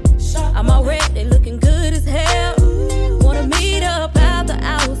me. I'm already looking good as hell. Wanna meet up at the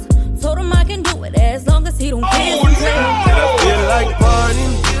house. Told him I can do it as long as he don't kiss and tell. I feel like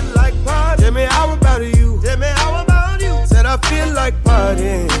partying. Tell me how about you. Said I feel like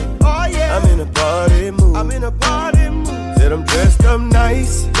partying. Oh yeah. I'm in a party mood. Said I'm dressed up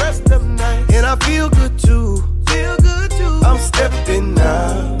nice. And I feel good too. I'm stepping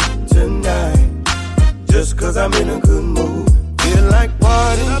out tonight. Just cause I'm in a good mood. Feel like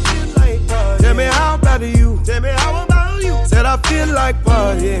partying. Tell me how about you. Said I feel like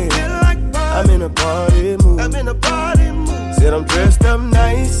partying. I'm in a party mood. Said I'm dressed up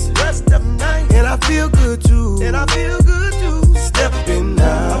nice. And I feel good too. Stepping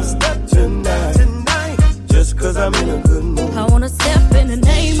out tonight. Just cause I'm in a good mood. I wanna step in the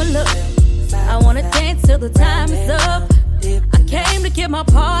name of love. I wanna dance till the time is up. I came to get my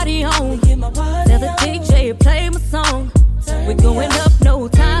party on. Tell the DJ to play my song. We're going up, no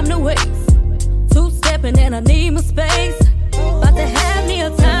time to waste. Two-stepping and I need my space. About to have me a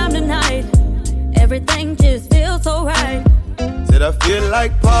time tonight. Everything just feels so right. Said I feel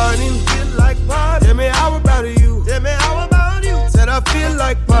like partying. Tell me how about you. Said I feel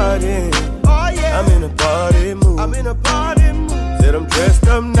like partying. Oh yeah. I'm in a party mood. Said I'm dressed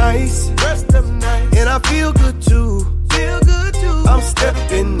up nice. And I feel good too. I'm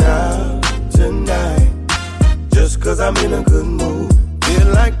stepping out tonight. Just cause I'm in a good mood. Feel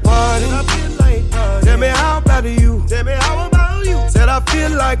like partying. Tell me how about you. Said I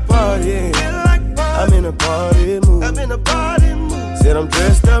feel like partying. I'm in a party mood. Said I'm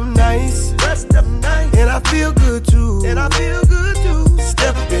dressed up nice. And I feel good too.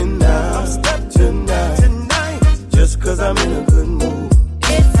 Stepping out tonight. Just cause I'm in a good mood.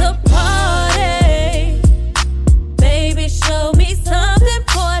 It's a party. Baby, show me something,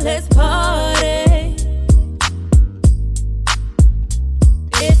 boy, let's party.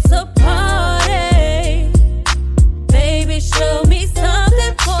 It's a party. Baby, show me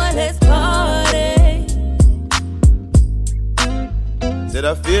something, boy, let's party. Said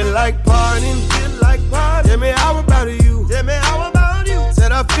I feel like partying. Tell me how about you.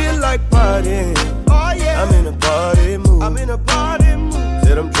 Said I feel like partying. Oh yeah. I'm in a party mood.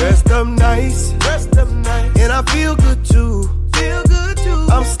 Said I'm dressed up nice. And I feel good too.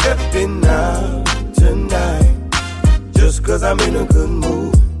 I'm stepping out tonight. Just cause I'm in a good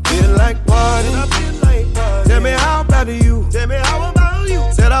mood. Feel like partying. Tell me how about you.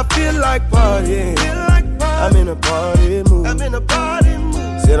 Said I feel like partying. I'm in a party mood.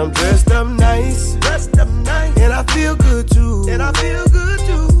 Said I'm dressed up nice. And I feel good too.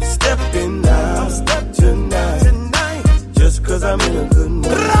 Stepping out tonight. Just cause I'm in a good mood.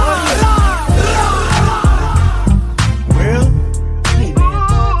 Well, hey man,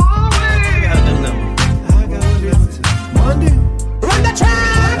 I got the number. Monday, run the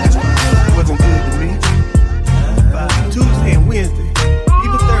track. Wasn't good to me. Tuesday and Wednesday,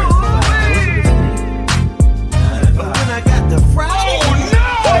 even Thursday. But then I got the Friday.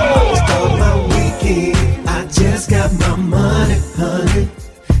 Start my weekend. I just got my money, honey.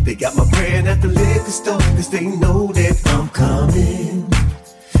 They got my brand at the liquor store, cause they know that I'm coming.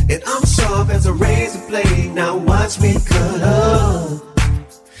 And I'm sharp as a razor blade, now watch me cut up.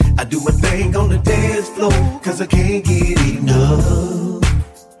 I do my thing on the dance floor, cause I can't get enough.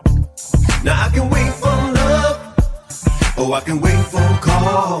 Now I can wait for love, or I can wait for a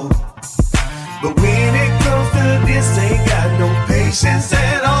call. But when it comes to this, ain't got no patience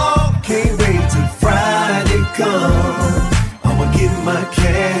at all. Can't wait till Friday come. I'ma get my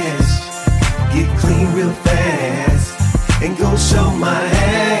cash, get clean real fast, and go show my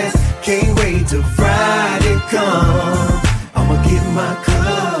ass. Can't wait till Friday come. I'ma get my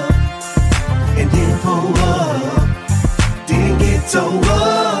cup, and then pull up, then get towed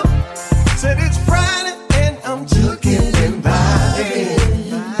up. Said it's Friday, and I'm juking and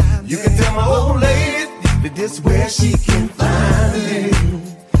vibing. You can tell my old lady that this where she can find me.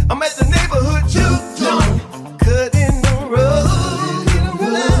 I'm at the neighborhood juke joint, cutting the road.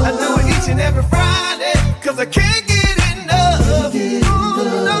 I do it each and every Friday, cause I can't get enough.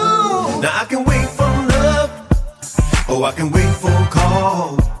 No. Now I can wait for love, or I can wait for a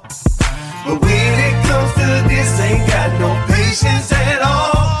call. But when it comes to this, ain't got no patience at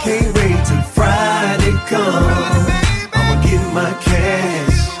all. Can't wait till Friday come. I'ma get my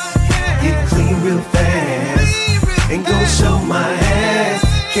cash, get clean real fast, and go show my ass.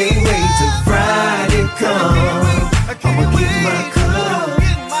 Can't wait till Friday come. I'ma get my cup,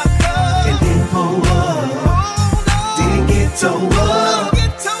 and then pull up,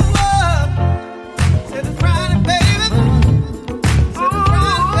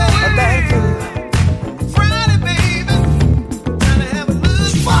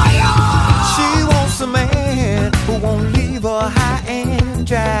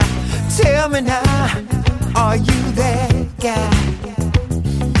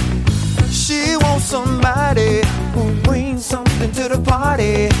 She wants somebody who brings something to the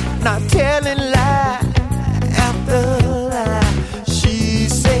party, not telling lie after lie. She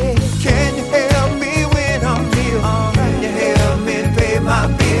said, can you help me when I'm ill? Can you help me pay my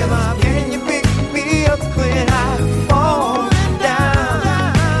bills? Can you pick me up when I fall down?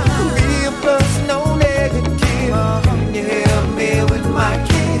 Be a plus, no negative. Can you help me with my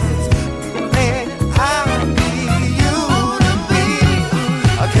kids? Man, I need you to be.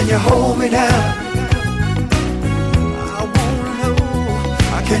 Can you hold me down? I wanna know.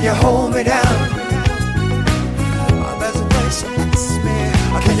 Can you hold me down? There's a place that's me.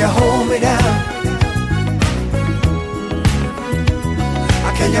 Can you hold me down?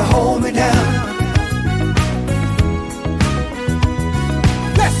 Can you hold me down?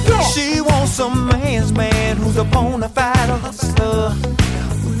 Let's go. She wants a man's man who's a bona fide hustler,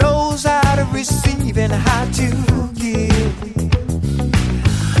 who knows how to receive and how to give.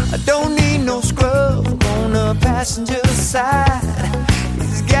 I don't need no scrub on the passenger side.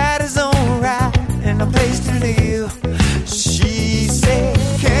 He's got his own ride and a place to live. She said,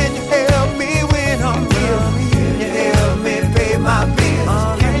 can you help me when I'm ill? Can you help me pay my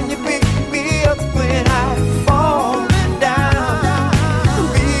bills? Can you pick me up when I fall down?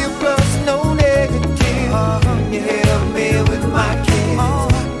 Be a plus, no negative. Can you help me with my kids?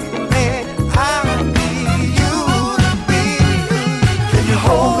 Man, I need you to be. Can you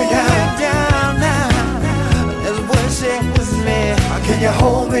hold me down? That's what she was me. Can you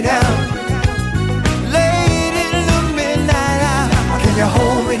hold me down? Late in the midnight hour. Can you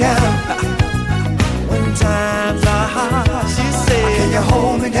hold me down? When times are hard, she said, can you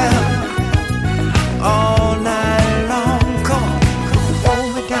hold me down? All night long, come on, hold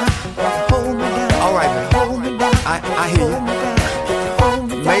me down, hold me down. All right, hold me down. I hear you.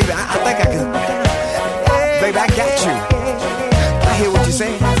 Baby, I think I can. Baby, I got you. I hear what you're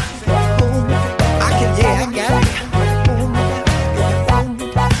saying. I got it.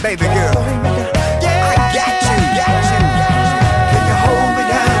 Baby girl, I got you. Can you hold me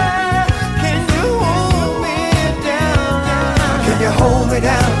down? Can you hold me down? Can you hold me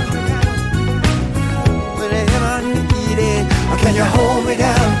down? Whenever I need it. Can you hold me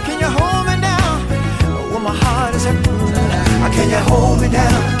down? Can you hold me down? When my heart is at can you hold me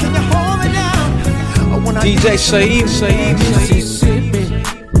down? Can you hold me down? When I DJ Shyeim. Mississippi,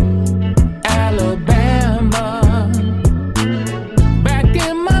 Alabama, back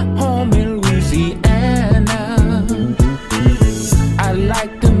in my home in Louisiana. I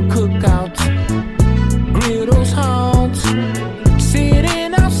like them cookouts, griddles, haunts,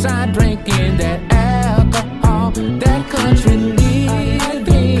 sitting outside drinking that alcohol, that country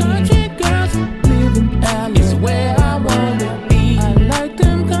living. Country girls living is where I wanna be. I like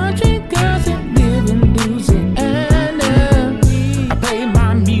them country girls that live in Louisiana. I play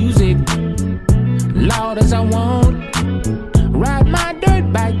my music loud as I want, ride my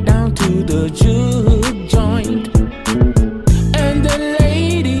dirt bike down to the juke joint, and the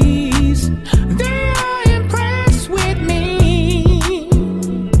ladies, they are impressed with me.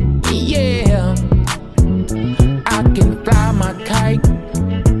 Yeah,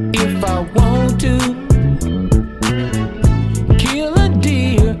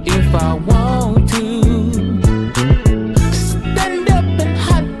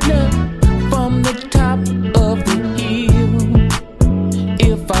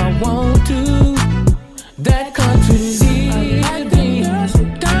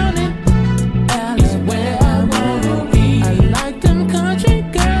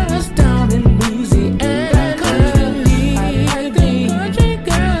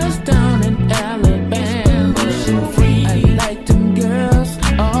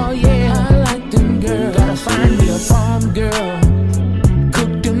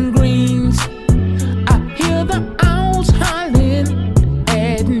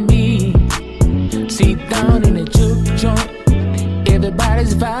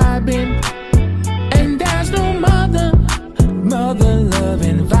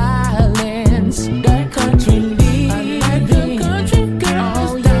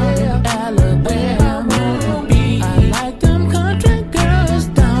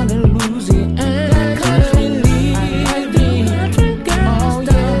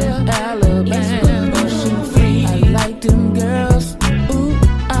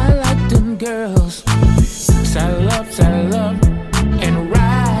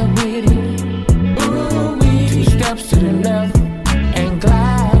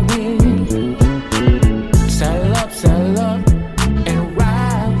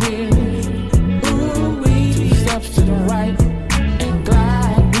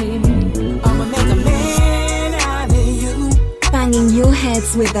 your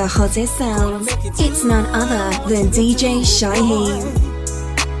heads with the hottest sounds. It's none other than DJ Shyeim.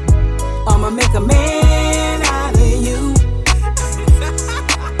 I'ma make a man out of you.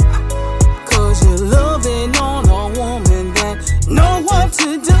 Cause you're loving on a woman that know what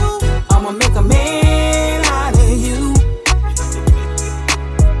to do. I'ma make a man out of you.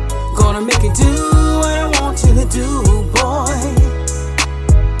 Gonna make you do what I want you to do, boy.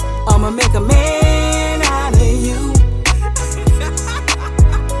 I'ma make a man out of you.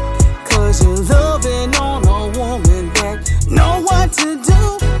 Cause you're loving on a woman that know what to do.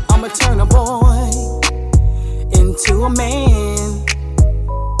 I'ma turn a boy into a man.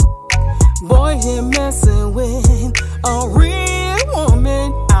 Boy, here messing with a real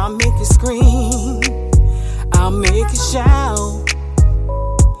woman. I'll make you scream, I'll make you shout,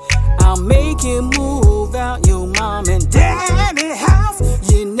 I'll make you move out your mom and daddy house.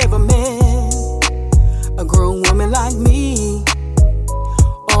 You never met a grown woman like me.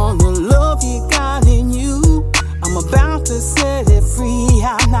 All the love you got in you, I'm about to set it free.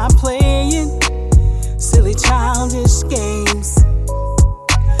 I'm not playing silly childish games.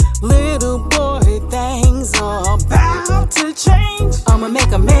 Little boy, things are about to change. I'ma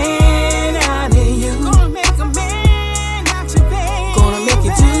make a man out of you. Gonna make a man out you, baby. Gonna make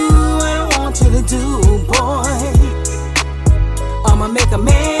you do what I want you to do, boy. I'ma make a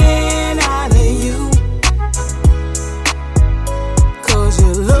man out of you. Cause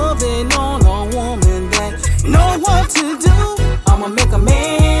you're loving on a woman that know what to do. I'ma make a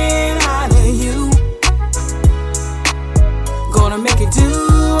man out of you. Gonna make you do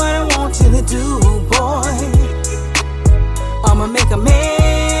what I want you to do, boy. I'ma make a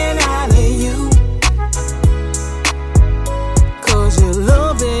man out of you. Cause you're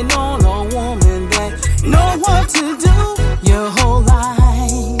loving on a woman that know what to do. Your whole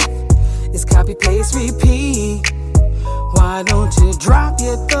life is copy, paste, repeat. Why don't you drop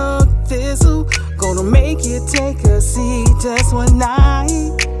your thug thistle? Gonna make you take a seat just one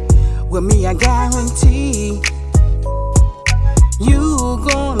night. With me, I guarantee you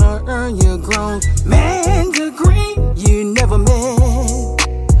gonna earn your grown man degree. You never met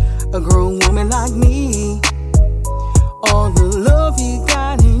a grown woman like me. All the love you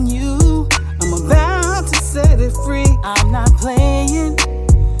got in you, I'm about to set it free. I'm not playing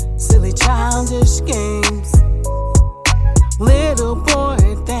silly childish games. Little boy,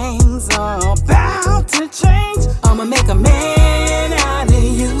 things are about to change. I'ma make a man out of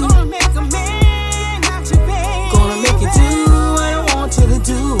you. Gonna make a man out you, baby. Gonna make you do what I want you to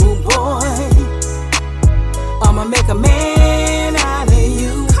do, boy. I'ma make a man out of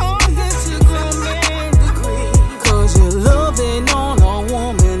you. Come get your grown man degree. Cause you're loving on a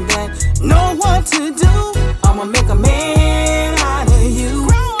woman that know what to do. I'ma make a man out of you.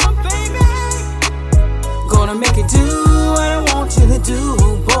 Grow up, baby. Gonna make you do what I want you to do,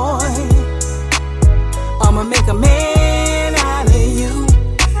 boy. I'ma make a man out of you.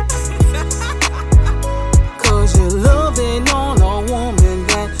 Cause you're loving on a woman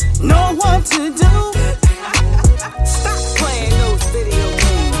that know what to do. Stop playing those video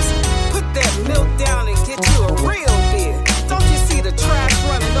games. Put that milk down and get you a real beer. Don't you see the trash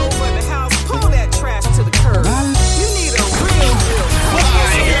running over in the house? Pull that trash to the curb. You need a real beer.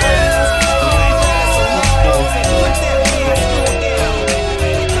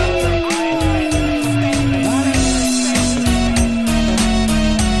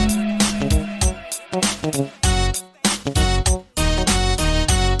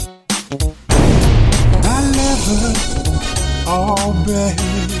 Oh, babe,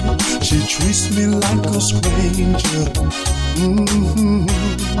 she treats me like a stranger.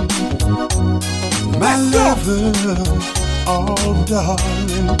 My lover, oh,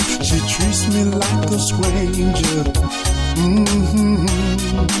 darling, she treats me like a stranger.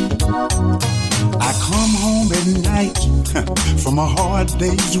 I come home at night from a hard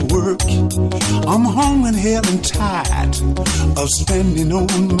day's work. I'm hungry, hell, and tired of standing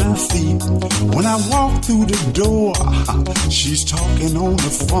on my feet. When I walk through the door, she's talking on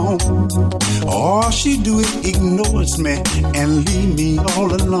the phone. All she do is ignores me and leave me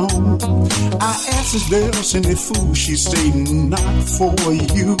all alone. I ask if there's any food, she say not for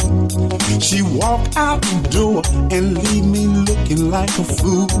you. She walk out the door and leave me looking like a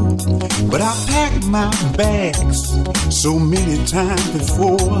fool. But I packed my bags so many times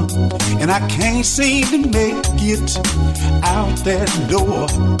before, and I can't seem to make it out that door.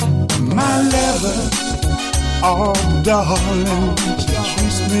 My lover, oh darling, she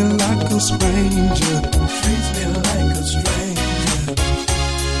treats me like a stranger. Treats me like a stranger.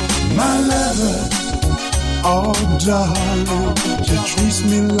 My lover, oh darling, she treats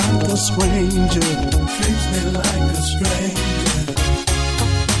me like a stranger. Treats me like a stranger.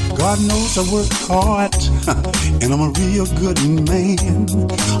 God knows I work hard, and I'm a real good man.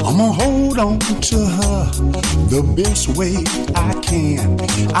 I'm gonna hold on to her the best way I can.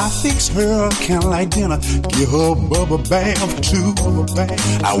 I fix her candlelight dinner, give her a bubble bath too.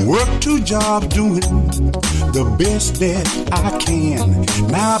 I work 2 jobs doing the best that I can.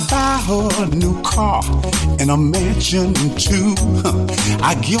 Now I buy her a new car and a mansion too.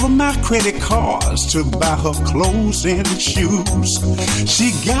 I give her my credit cards to buy her clothes and shoes.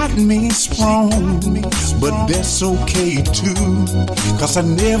 She got me sprung, but that's okay too. Cause I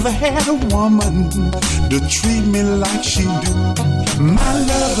never had a woman to treat me like she do. My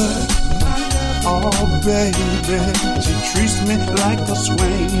lover, oh baby, she treats me like a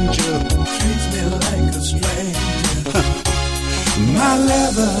stranger. Treats me like a stranger. My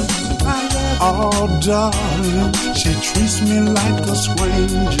lover, oh darling, she treats me like a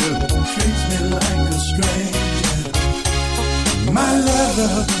stranger. Treats me like a stranger. My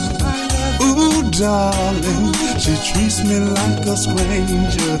lover, ooh darling, she treats me like a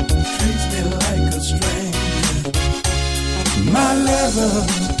stranger. Treats me like a stranger. My lover,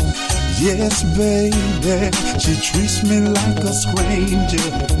 yes baby, she treats me like a stranger.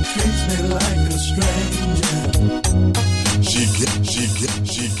 Treats me like a stranger. She get.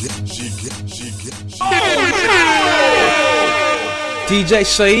 DJ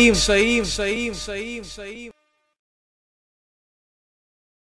Shyeim.